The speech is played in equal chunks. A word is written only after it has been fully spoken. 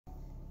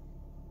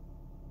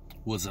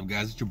What's up,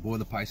 guys? It's your boy,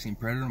 the Piscean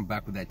Predator. I'm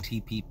back with that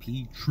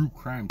TPP True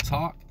Crime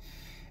Talk.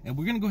 And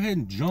we're going to go ahead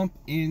and jump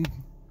in.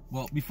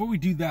 Well, before we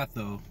do that,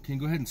 though, can you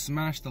go ahead and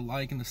smash the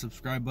like and the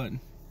subscribe button?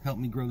 Help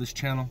me grow this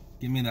channel.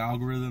 Give me the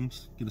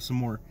algorithms. Give us some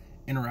more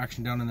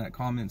interaction down in that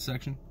comment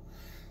section.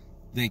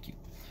 Thank you.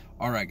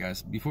 All right,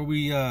 guys. Before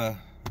we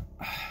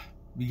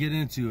get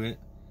into it,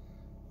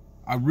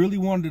 I really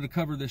wanted to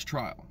cover this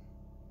trial.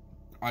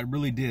 I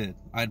really did.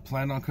 I had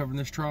planned on covering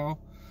this trial,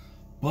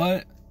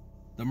 but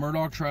the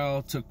Murdaugh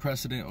trial took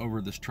precedent over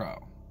this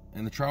trial.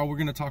 And the trial we're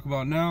going to talk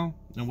about now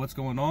and what's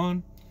going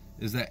on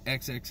is that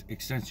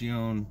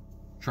XXXTentacion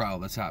trial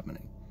that's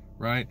happening,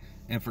 right?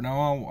 And for now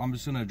on, I'm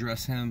just going to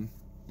address him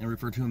and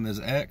refer to him as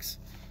X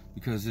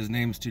because his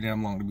name is too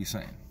damn long to be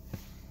saying.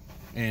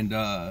 And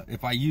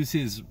if I use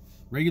his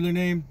regular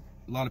name,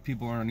 a lot of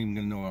people aren't even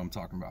going to know what I'm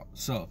talking about.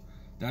 So,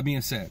 that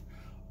being said,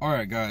 all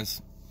right,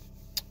 guys.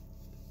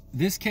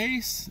 This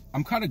case,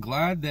 I'm kind of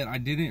glad that I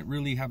didn't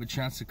really have a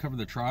chance to cover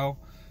the trial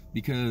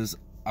because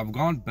I've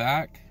gone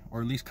back, or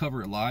at least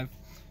cover it live,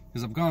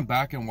 because I've gone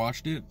back and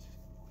watched it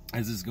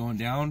as it's going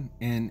down,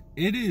 and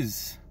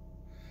it's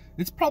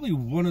probably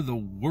one of the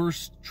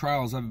worst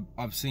trials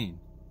I've seen.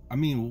 I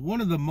mean,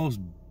 one of the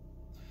most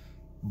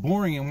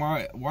boring, and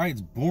why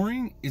it's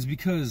boring is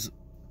because,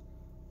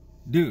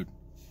 dude,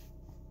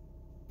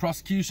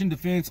 prosecution,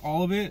 defense,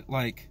 all of it,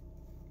 like,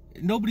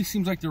 nobody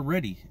seems like they're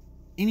ready.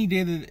 Any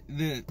day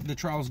that the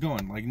trial's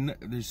going, like,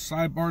 there's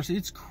sidebars,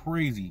 it's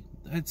crazy.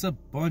 It's a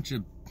bunch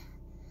of,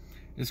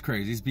 it's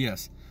crazy, it's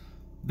BS.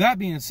 That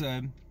being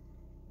said,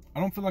 I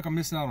don't feel like I'm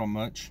missing out on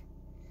much,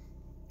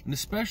 and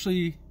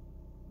especially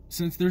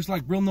since there's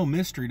like real no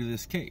mystery to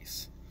this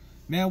case.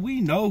 Man,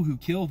 we know who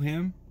killed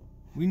him.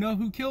 We know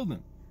who killed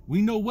him.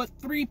 We know what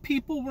 3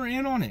 people were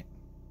in on it,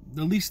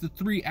 at least the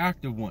 3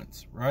 active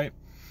ones, right?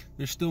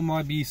 There still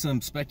might be some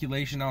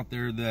speculation out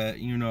there that,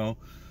 you know,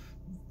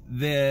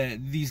 that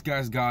these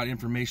guys got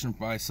information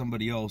by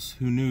somebody else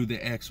who knew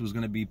that X was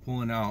going to be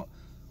pulling out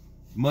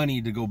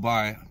money to go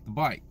buy the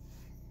bike.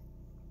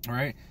 All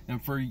right.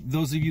 And for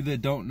those of you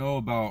that don't know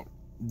about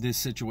this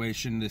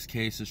situation, this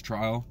case, this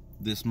trial,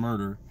 this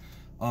murder,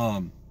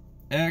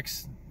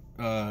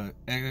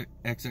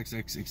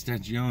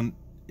 XXXTentacion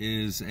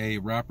is a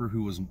rapper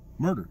who was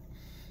murdered.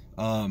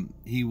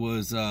 He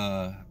was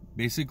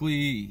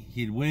basically,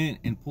 he went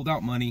and pulled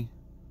out money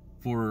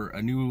for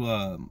a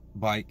new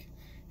bike.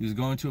 He was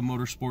going to a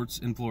motorsports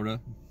in Florida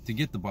to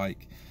get the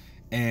bike,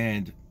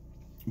 and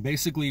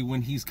basically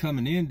when he's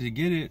coming in to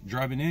get it,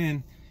 driving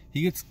in,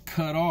 he gets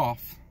cut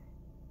off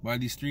by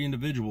these 3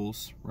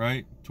 individuals,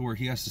 right, to where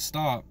he has to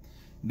stop.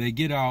 They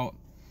get out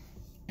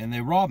and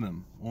they rob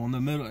him. Well, in the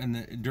middle,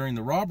 and during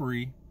the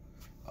robbery,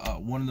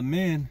 one of the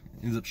men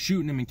ends up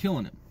shooting him and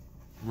killing him,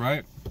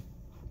 right?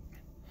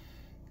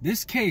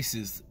 This case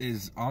is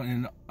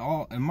in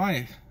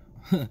my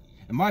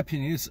in my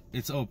opinion,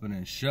 it's open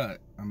and shut.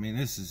 I mean,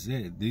 this is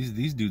it.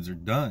 These dudes are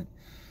done.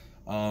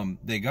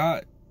 They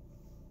got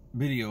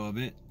video of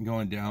it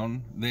going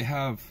down. They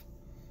have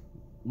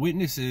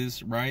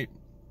witnesses, right?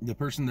 The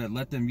person that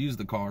let them use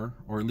the car,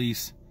 or at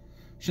least,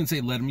 I shouldn't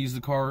say let them use the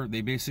car.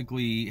 They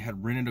basically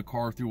had rented a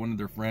car through one of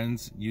their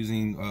friends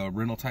using a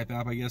rental type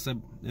app, I guess it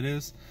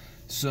is.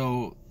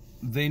 So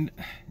they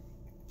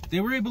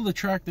were able to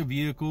track the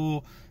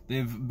vehicle.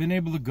 They've been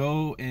able to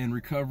go and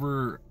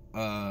recover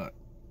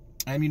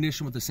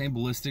ammunition with the same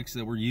ballistics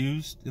that were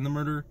used in the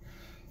murder.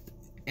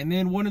 And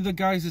then one of the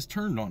guys is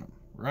turned on him,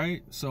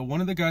 right? So one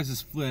of the guys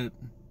is flipped,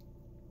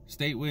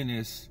 state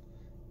witness,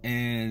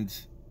 and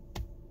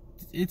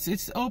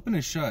it's open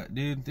and shut,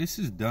 dude. This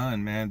is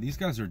done, man. These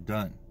guys are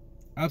done.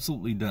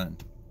 Absolutely done.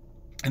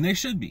 And they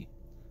should be.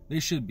 They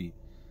should be.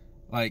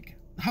 Like,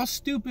 how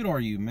stupid are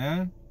you,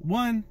 man?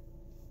 One,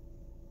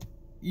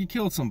 you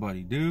killed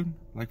somebody, dude.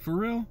 Like, for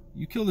real?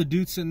 You killed a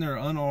dude sitting there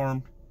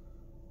unarmed.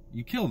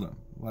 You killed him.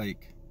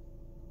 Like,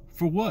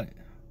 for what?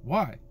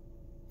 Why?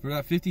 For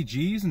that 50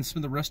 G's and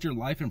spend the rest of your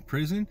life in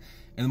prison?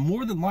 And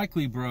more than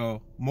likely,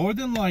 bro, more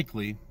than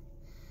likely,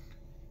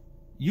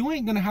 you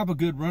ain't gonna have a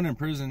good run in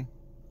prison.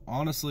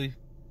 Honestly,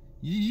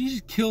 you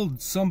just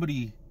killed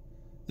somebody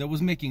that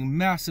was making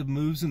massive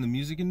moves in the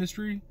music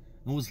industry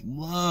and was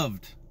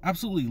loved,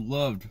 absolutely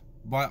loved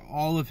by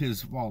all of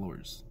his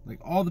followers. Like,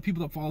 all the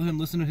people that follow him,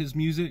 listen to his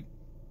music,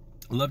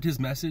 loved his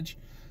message.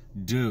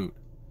 Dude,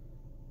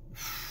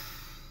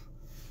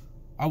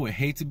 I would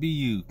hate to be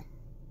you.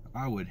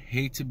 I would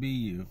hate to be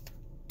you.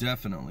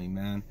 Definitely,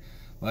 man.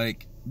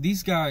 Like,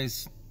 these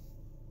guys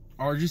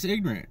are just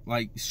ignorant,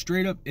 like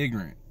straight up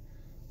ignorant.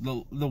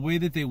 The way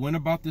that they went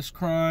about this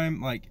crime,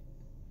 like,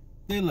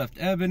 they left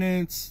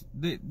evidence.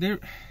 They're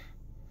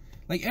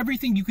like,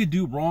 everything you could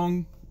do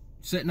wrong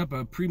setting up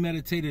a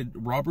premeditated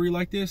robbery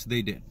like this,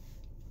 they did.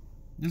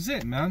 This is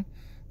it, man.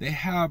 They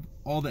have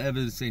all the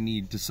evidence they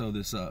need to sew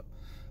this up.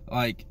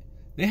 Like,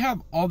 they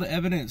have all the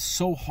evidence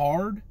so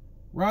hard,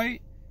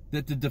 right,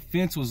 that the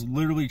defense was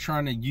literally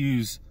trying to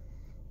use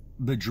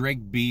the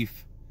Drake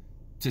beef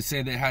to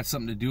say that it had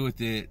something to do with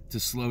it to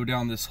slow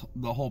down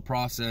the whole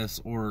process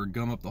or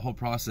gum up the whole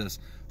process.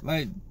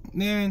 Like,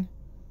 man,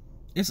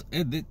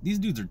 these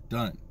dudes are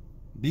done.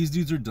 These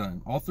dudes are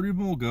done. All three of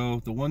them will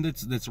go. The one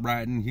that's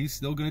ratting, he's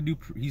still gonna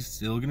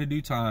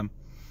do time.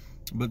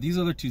 But these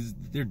other two,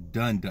 they're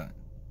done.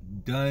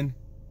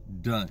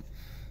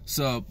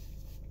 So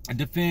a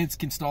defense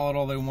can stall it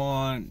all they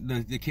want.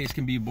 The case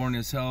can be boring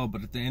as hell,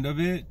 but at the end of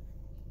it,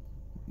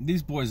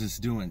 these boys is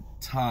doing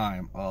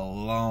time, a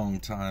long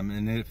time.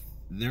 And if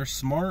they're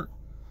smart,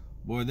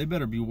 boy, they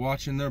better be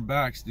watching their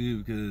backs,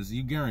 dude, because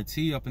you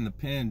guarantee up in the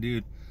pen,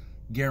 dude,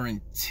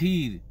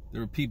 guaranteed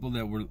there were people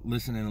that were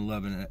listening and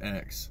loving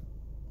X.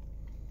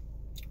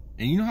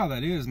 And you know how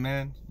that is,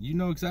 man. You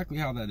know exactly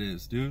how that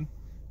is, dude.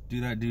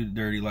 Do that dude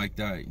dirty like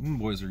that, you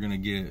boys are gonna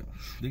get,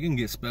 they're gonna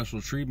get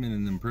special treatment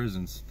in them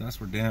prisons. That's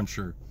for damn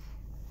sure.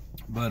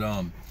 But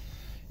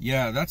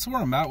yeah, that's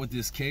where I'm at with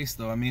this case,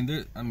 though. I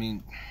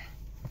mean,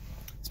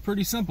 it's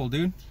pretty simple,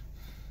 dude.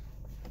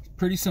 It's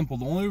pretty simple.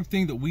 The only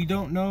thing that we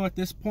don't know at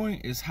this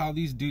point is how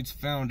these dudes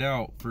found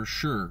out for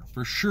sure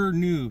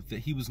knew that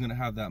he was gonna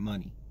have that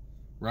money,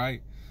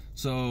 right?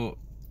 So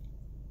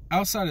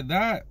outside of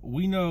that,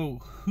 we know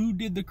who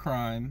did the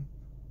crime,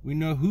 we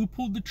know who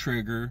pulled the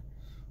trigger,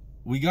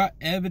 we got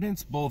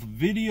evidence, both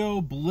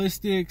video,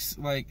 ballistics.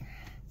 Like,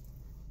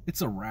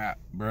 it's a wrap,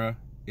 bruh.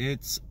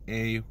 It's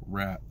a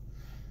wrap,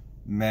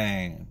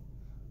 man.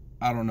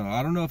 I don't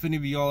know if any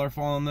of y'all are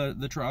following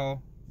the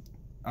trial.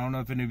 I don't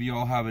know if any of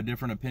y'all have a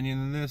different opinion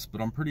than this,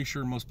 but I'm pretty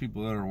sure most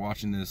people that are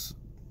watching this,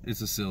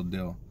 it's a sealed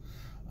deal.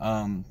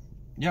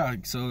 Yeah,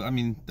 so I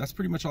mean, that's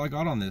pretty much all I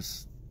got on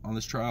this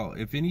trial.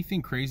 If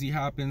anything crazy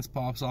happens,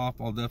 pops off,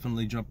 I'll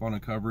definitely jump on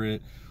and cover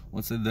it.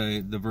 Once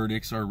the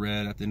verdicts are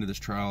read at the end of this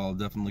trial, I'll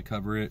definitely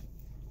cover it.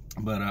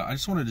 But I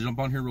just wanted to jump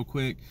on here real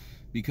quick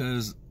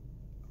because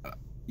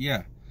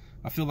yeah,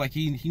 I feel like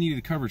he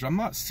needed coverage. I'm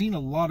not seeing a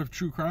lot of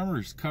true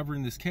crimers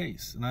covering this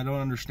case, and I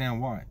don't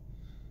understand why.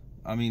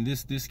 I mean,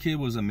 this kid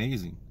was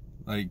amazing.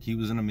 Like, he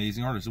was an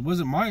amazing artist. It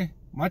wasn't my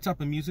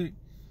type of music,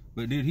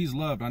 but dude, he's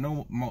loved. I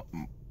know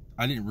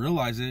I didn't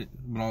realize it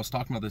when I was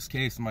talking about this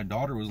case, and my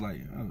daughter was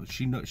like, oh,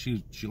 she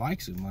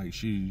likes him. Like,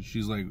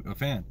 she's like a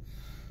fan.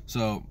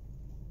 So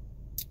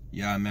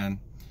yeah, man,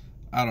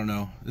 I don't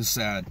know. It's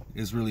sad.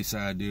 It's really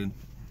sad, dude.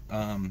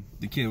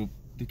 The kid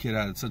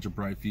had such a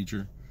bright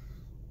future,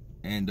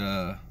 and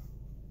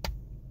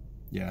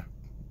yeah,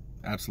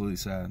 absolutely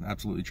sad,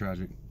 absolutely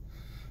tragic.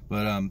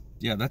 But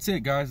yeah, that's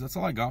it, guys. That's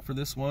all I got for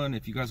this one.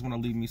 If you guys want to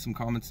leave me some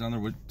comments down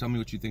there, tell me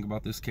what you think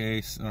about this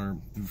case, or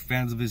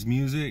fans of his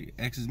music,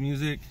 X's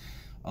music,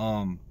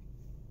 yeah,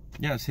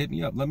 just hit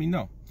me up, let me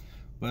know.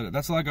 But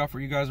that's all I got for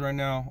you guys right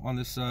now on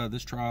this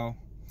this trial.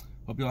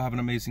 Hope y'all have an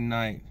amazing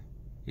night.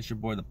 It's your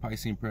boy, the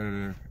Piscine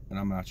Predator, and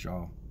I'm out,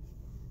 y'all.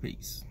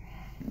 Peace.